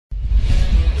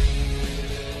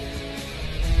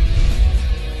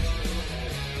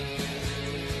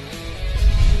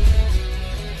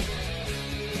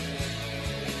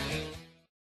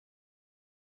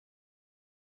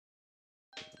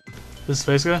This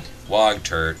space guy? Wog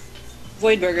Turt.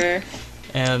 Voidburger.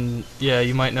 And yeah,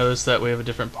 you might notice that we have a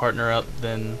different partner out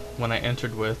than when I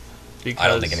entered with. Because I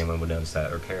don't think anyone would notice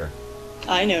that or care.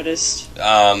 I noticed.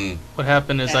 what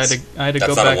happened is Yes. I had to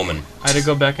That's go not a back. woman. I had to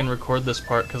go back and record this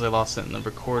part because I lost it in the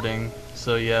recording.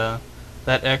 So yeah,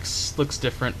 that X looks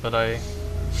different, but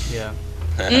yeah,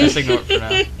 just ignore it for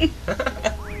now.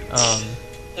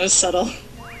 That was subtle.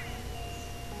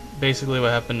 Basically, what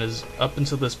happened is up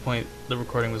until this point, the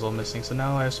recording was all missing. So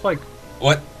now I have Spike.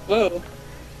 What? Whoa.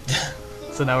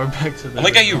 So now we're back to the. I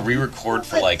like how you re-record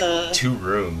for What like the- 2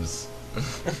 rooms.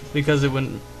 because it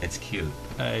wouldn't. It's cute.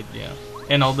 Yeah,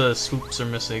 and all the swoops are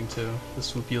missing too. The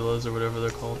swoopulas or whatever they're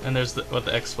called. And there's what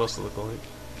the X is supposed to look like.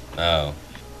 Oh.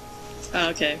 Oh,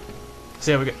 okay.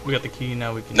 So yeah, we got the key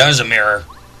now. We can. That is a mirror.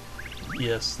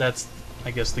 Yes, that's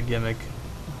I guess the gimmick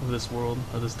of this world,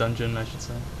 or this dungeon, I should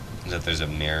say. Is that there's a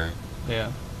mirror?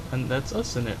 Yeah, and that's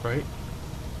us in it, right?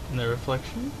 In the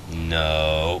reflection.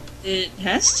 Nope. It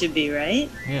has to be,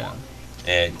 right? Yeah,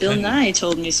 It Bill couldn't. Nye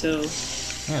told me so.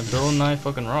 yeah. Bill and I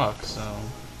fucking rock. So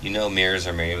You know mirrors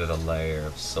are made with a layer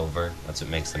of silver. That's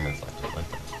what makes them reflective like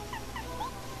that.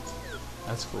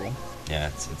 that's cool. Yeah,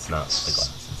 it's not the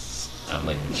glass. It's not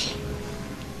like silver.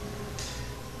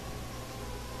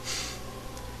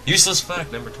 Useless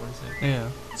fact number 26. Yeah.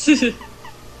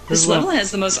 This There's level one-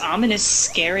 has the most ominous,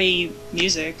 scary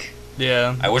music.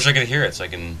 Yeah, I wish I could hear it so I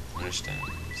can understand.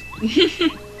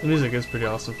 the music is pretty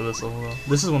awesome for this level though.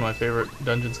 This is one of my favorite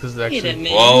dungeons because it Wait a actually.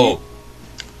 minute. Whoa!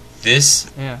 This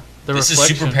This is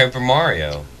Super Paper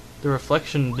Mario. The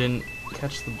reflection didn't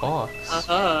catch the box,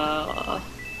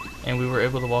 and we were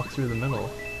able to walk through the middle.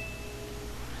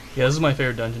 Yeah, this is my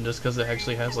favorite dungeon just because it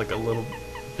actually has like a little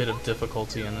bit of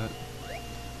difficulty in it.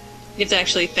 You have to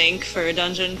actually think for a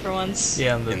dungeon for once.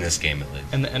 Yeah, and In the, this game, at least.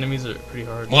 and the enemies are pretty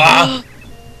hard. Wah!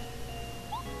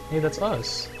 Hey, that's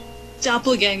us.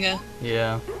 Doppelganger.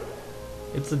 Yeah,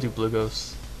 it's the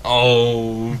Duplugos.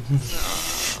 Oh.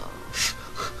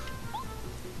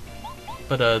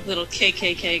 But Little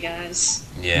KKK guys.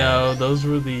 Yeah. no, those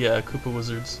were the Koopa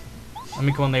Wizards. I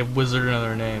mean, come on, they have wizard in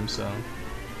their name, so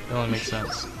it only makes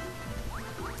sense.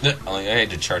 I had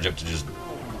to charge up to just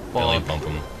belly Bonk. bump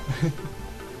him.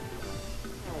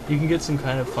 You can get some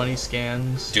kind of funny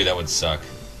scans. Dude, that would suck.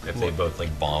 If they both,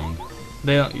 like, bombed.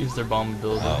 They don't use their bomb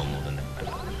ability. Oh, well, then never mind.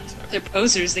 That would suck. They're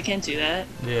posers, they can't do that.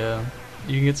 Yeah,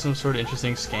 you can get some sort of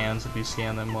interesting scans if you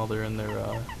scan them while they're in their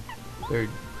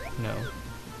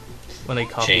when they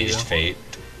copy Changed you. fate.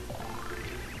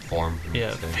 Form.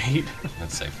 Yeah, fate.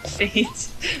 Let's say form. Fate.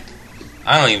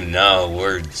 I don't even know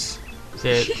words. So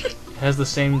it has the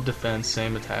same defense,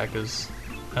 same attack as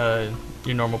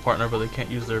your normal partner, but they can't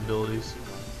use their abilities.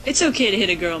 It's okay to hit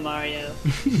a girl, Mario.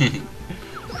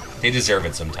 They deserve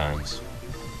it sometimes.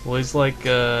 Well, he's like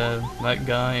that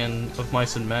guy in Of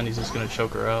Mice and Men. He's just gonna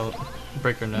choke her out,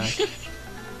 break her neck.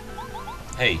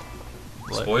 Hey,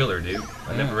 What? spoiler, dude.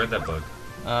 I never Yeah. read that book.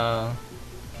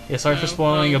 Yeah, sorry for Oh,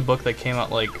 spoiling a well. book that came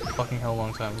out like fucking hell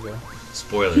long time ago.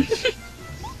 Spoilers.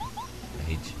 I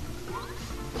hate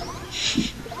you.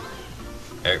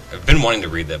 I've been wanting to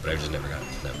read that, but I've just never got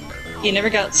it. You never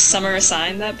got summer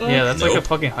assigned that book? Yeah, that's like a Nope.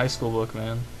 fucking high school book,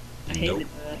 man. I hated Nope.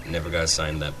 that. Never got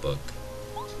assigned that book.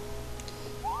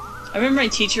 I remember my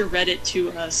teacher read it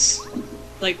to us,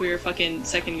 like we were fucking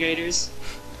second graders.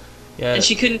 Yeah, And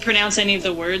she couldn't pronounce any of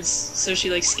the words, so she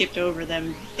like skipped over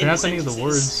them. in pronounce any of the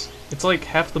sentences. words. It's like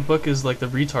half the book is like the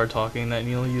retard talking that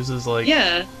Neil uses, like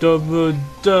Yeah, dub my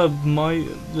duh.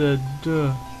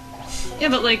 yeah,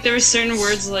 but like there were certain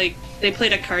words like they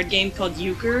played a card game called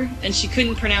euchre, and she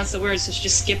couldn't pronounce the words, so she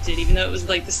just skipped it, even though it was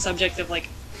like the subject of like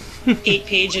 8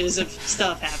 pages of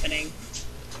stuff happening.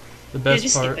 The Yeah, best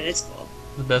just part, skip it. It's cool.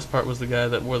 the best part was the guy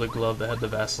that wore the glove that had the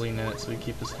Vaseline in it, so he'd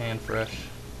keep his hand fresh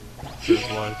for his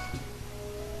life.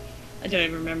 I don't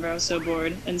even remember. I was so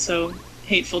bored and so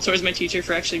hateful towards my teacher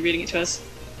for actually reading it to us.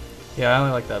 Yeah, I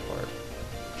only like that part.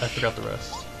 I forgot the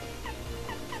rest.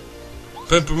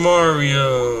 Paper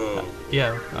Mario!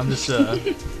 Yeah, I'm just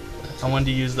I wanted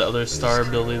to use the other star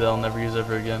ability that I'll never use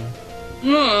ever again.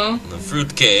 Aww, The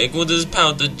fruitcake with his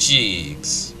pouted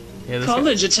cheeks. Yeah, this guy-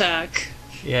 college attack.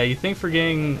 yeah, you think for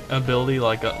getting an ability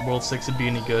like World 6 would be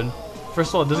any good?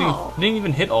 First of all, it didn't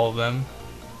even hit all of them,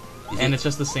 and it's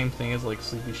just the same thing as like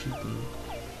Sleepy Sheep and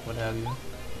what have you.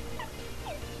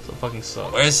 So it fucking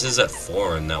sucks. Why is this at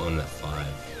 4 and that one at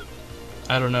 5?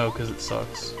 I don't know, because it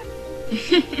sucks.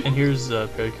 And here's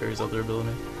Pericuri's other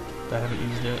ability that I haven't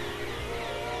used yet.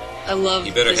 I love.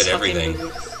 You better this hit fucking everything.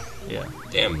 move. Yeah,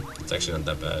 Damn, it's actually not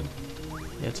that bad.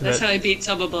 yeah. Too That's how bad. I beat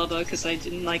Tubba Blubba because I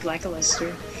didn't like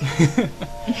Lackluster.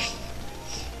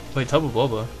 Wait, Tubba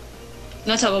Blubba.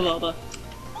 Not Tubba Blubba.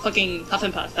 fucking Huff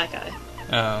and Puff, that guy.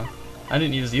 I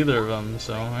didn't use either of them,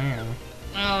 so yeah.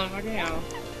 Oh, okay.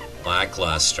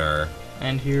 Lackluster.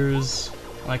 And here's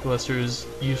Lackluster's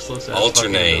useless ass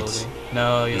Alternate. fucking ability.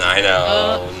 No, you I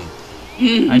know.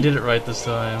 I did it right this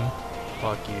time.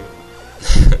 Fuck you.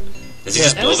 Does he Yeah.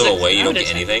 just That build was it a away? You don't cloud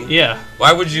get attack. anything? Yeah.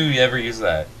 Why would you ever use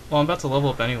that? Well, I'm about to level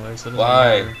up anyway, so it doesn't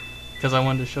Why? matter. Because I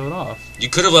wanted to show it off. You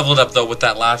could have leveled up though with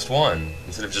that last one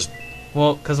instead of just.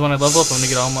 Well, because when I level up, I'm gonna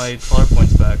get all my flower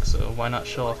points back, so why not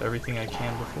show off everything I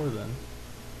can before then?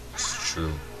 It's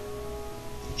true.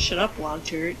 Shut up, Log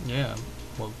Turret. Yeah.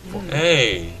 Well, fuck it.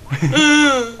 Hey.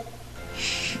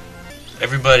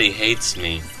 Everybody hates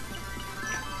me.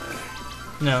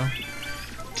 No.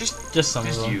 Just some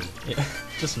just of them. you. Yeah,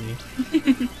 just me.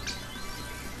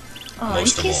 Oh,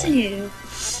 Most of all. you.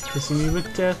 Kissing me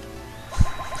with death.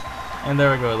 And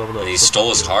there I go, I leveled up. And he So stole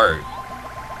his fuck heart.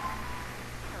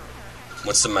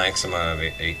 What's the max amount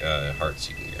of hearts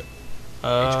you can get?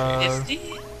 you.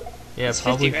 50? Yeah, It's 50,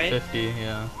 probably right? 50,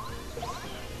 yeah.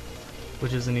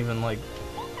 Which isn't even, like,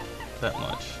 that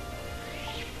much.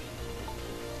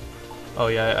 Oh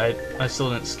yeah, I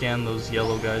still didn't scan those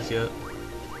yellow guys yet.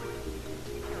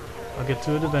 I'll get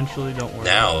to it eventually, don't worry.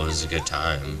 Now is a good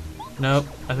time. Nope,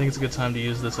 I think it's a good time to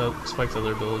use this Spike's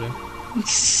other ability.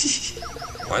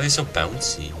 Why are they so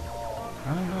bouncy?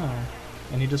 I don't know.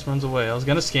 And he just runs away. I was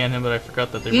gonna scan him, but I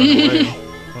forgot that they run away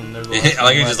when they're the last I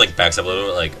like he one just left. like backs up a little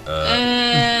bit, like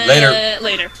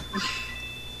Later.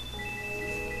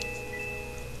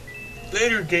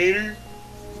 later, Gator.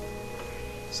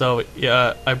 So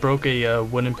yeah, I broke a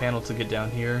wooden panel to get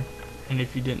down here, and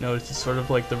if you didn't notice, it's sort of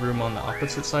like the room on the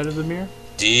opposite side of the mirror.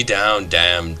 D down,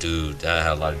 damn dude. That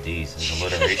had a lot of D's. It's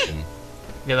alliteration.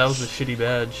 Yeah, that was a shitty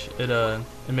badge.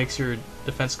 It makes your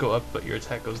defense go up, but your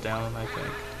attack goes down, I think.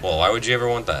 Well, why would you ever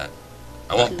want that?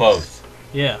 I want both.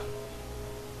 Yeah.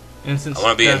 Instant I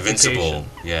want to be gratification. invincible.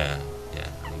 Yeah,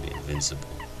 I want to be invincible.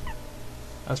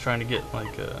 I was trying to get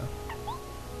like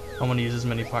I want to use as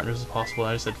many partners as possible.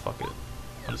 I just said fuck it.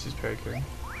 I'll just use Parakarry.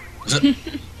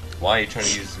 Why are you trying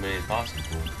to use as many as possible?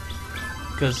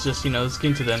 Because just, it's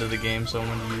getting to the end of the game, so I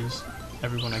wanted to use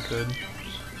everyone I could.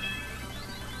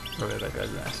 Oh yeah, that guy's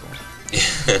an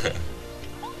asshole.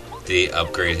 Did he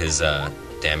upgrade his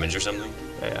damage or something?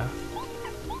 Yeah.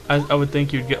 I would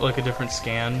think you'd get like a different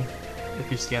scan if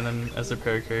you scan them as their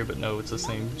Parakarry, but no, it's the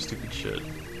same stupid shit.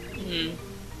 Mhm.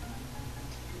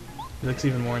 He looks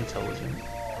even more intelligent.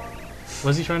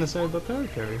 What's he trying to say about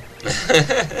Parakarry?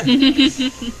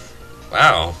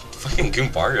 Wow, fucking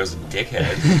Goombario's a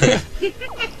dickhead.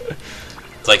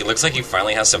 It's like, it looks like he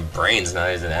finally has some brains now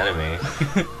he's an enemy.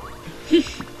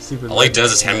 Super All he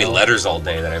does is hand me well. letters all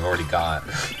day that I've already got.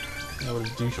 That was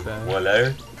a douchebag. One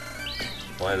letter?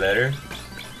 One letter?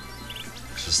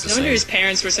 It's just the No wonder same. his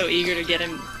parents were so eager to get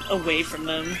him away from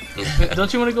them.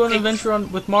 Don't you want to go on an adventure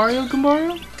with Mario,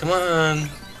 Goombario? Come on.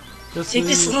 Just Take so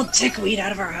this you- little dickweed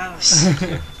out of our house.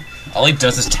 All he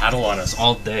does is tattle on us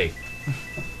all day.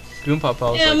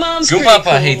 Goompapa was Yeah, like, mom's Goompapa pretty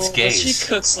cool, hates but gays. She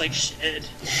cooks like shit.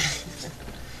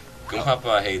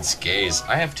 Goompapa hates gays.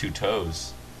 I have 2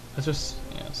 toes. let's just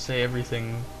say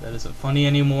everything that isn't funny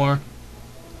anymore.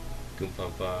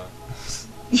 Goompapa.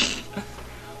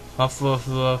 Huff, huff,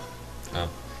 huff.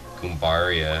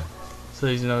 Goombaria. So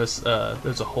you notice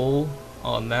there's a hole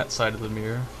on that side of the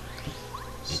mirror.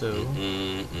 So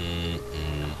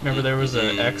remember there was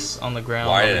an X on the ground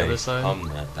Why on did the I other side?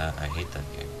 hum at that? I hate that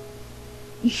game.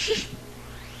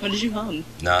 What did you hum?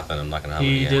 Nothing, I'm not gonna hum it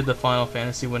He again. did the Final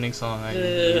Fantasy winning song.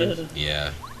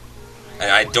 Yeah. And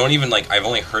I don't even, I've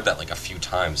only heard that, a few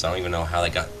times. I don't even know how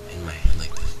that got in my head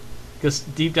like that. Because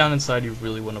deep down inside you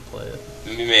really want to play it.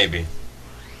 Maybe.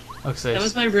 Okay. That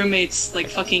was my roommate's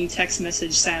fucking text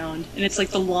message sound, and it's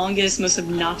the longest, most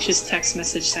obnoxious text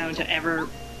message sound to ever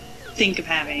think of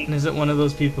And having. is it one of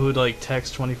those people who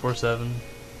text 24/7?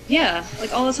 Yeah,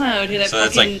 all the time I would hear that So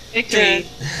it's fucking victory.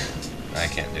 I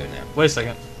can't do it now. Wait a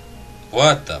second.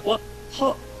 What the? What?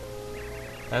 Ho-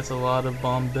 That's a lot of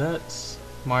bomb bets.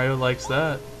 Mario likes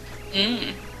that.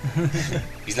 mm.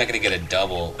 He's not gonna get a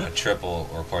double, a triple,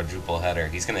 or quadruple header.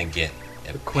 He's gonna get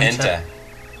a quintet.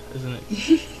 penta. Isn't it?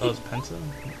 That was penta?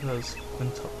 That was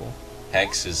quintuple.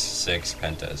 Hex is 6,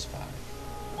 penta is 5.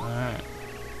 Alright.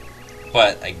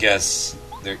 But I guess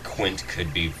their quint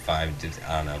could be 5.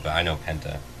 I don't know, but I know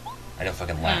penta. I know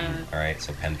fucking Latin. Alright,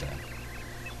 so penta.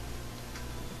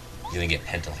 You're gonna get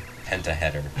penta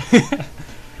header.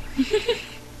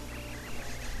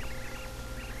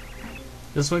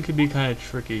 This one could be kind of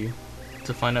tricky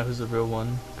to find out who's the real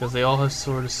one, because they all have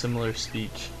sort of similar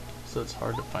speech. so it's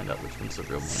hard to find out which one's the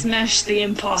real one. Smash the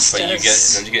imposters.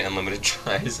 But don't you get unlimited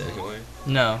tries anyway?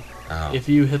 No. Oh. If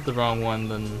you hit the wrong one,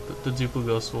 then the Duplo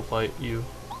Ghost will fight you.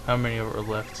 How many are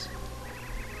left?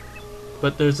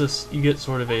 But there's this, you get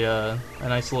sort of a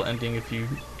nice little ending if you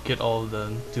get all of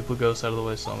the Duplo Ghosts out of the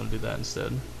way, so I'm gonna do that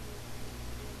instead.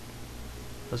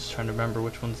 I was just trying to remember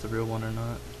which one's the real one or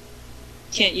not.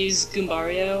 Can't use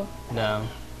Goombario. No.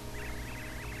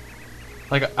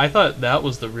 Like, I thought that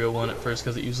was the real one at first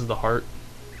because it uses the heart.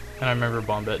 And I remember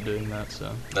Bombette doing that,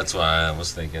 so. That's what I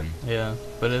was thinking. Yeah,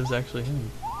 but it was actually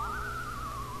him.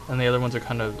 And the other ones are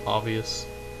kind of obvious.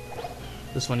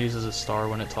 This one uses a star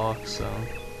when it talks, so.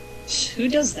 Who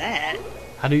does that?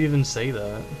 How do you even say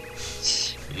that?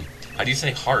 How do you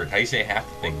say heart? How do you say half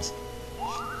the things?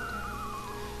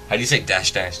 How do you say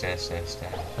dash, dash, dash, dash,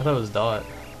 dash? I thought it was Dot.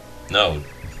 No.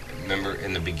 Remember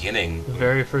in the beginning? The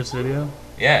very first video?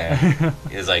 Yeah.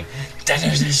 It was like, dash,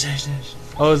 dash, dash, dash, dash.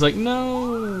 I was like,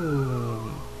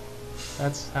 no!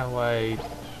 That's how I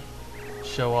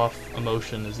show off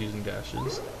emotion, is using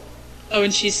dashes. Oh,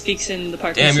 and she speaks in the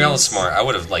Parkinson's. Damn, you're all smart. I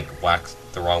would have, like, whacked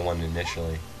the wrong one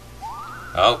initially.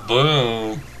 Oh,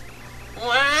 boom!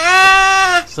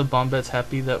 Wah! So Bombette's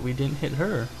happy that we didn't hit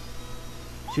her.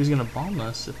 She was gonna bomb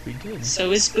us if we did.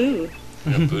 So is Boo.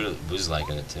 You know, Boo's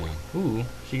liking it too. Ooh,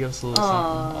 she gave us a little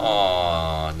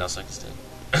Aww, no suck stick.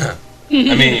 I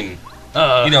mean,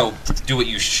 something. you know, do what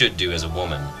you should do as a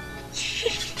woman.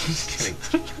 Just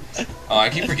kidding. Oh, I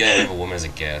keep forgetting I have a woman as a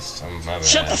guest. My bad.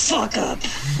 Shut the fuck up.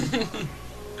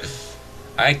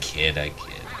 I kid.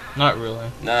 Not really.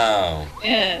 No.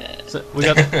 Yeah. So we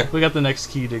got the next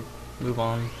key to move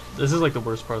on. This is like the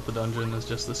worst part of the dungeon, is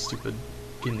just the stupid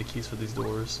getting the keys for these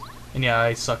doors. And yeah,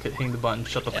 I suck at hitting the button.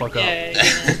 Shut the fuck up. I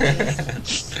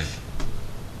was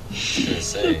gonna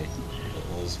say,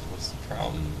 what's the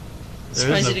problem?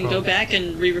 Surprised no you didn't go problem. back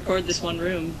and re-record this one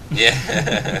room.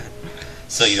 Yeah.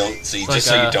 So you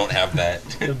like, don't have that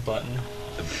The button.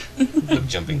 the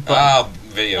jumping. Button.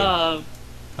 Video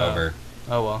over.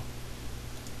 Oh well.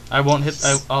 I won't hit.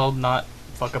 I'll not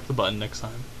fuck up the button next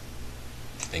time.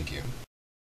 Thank you.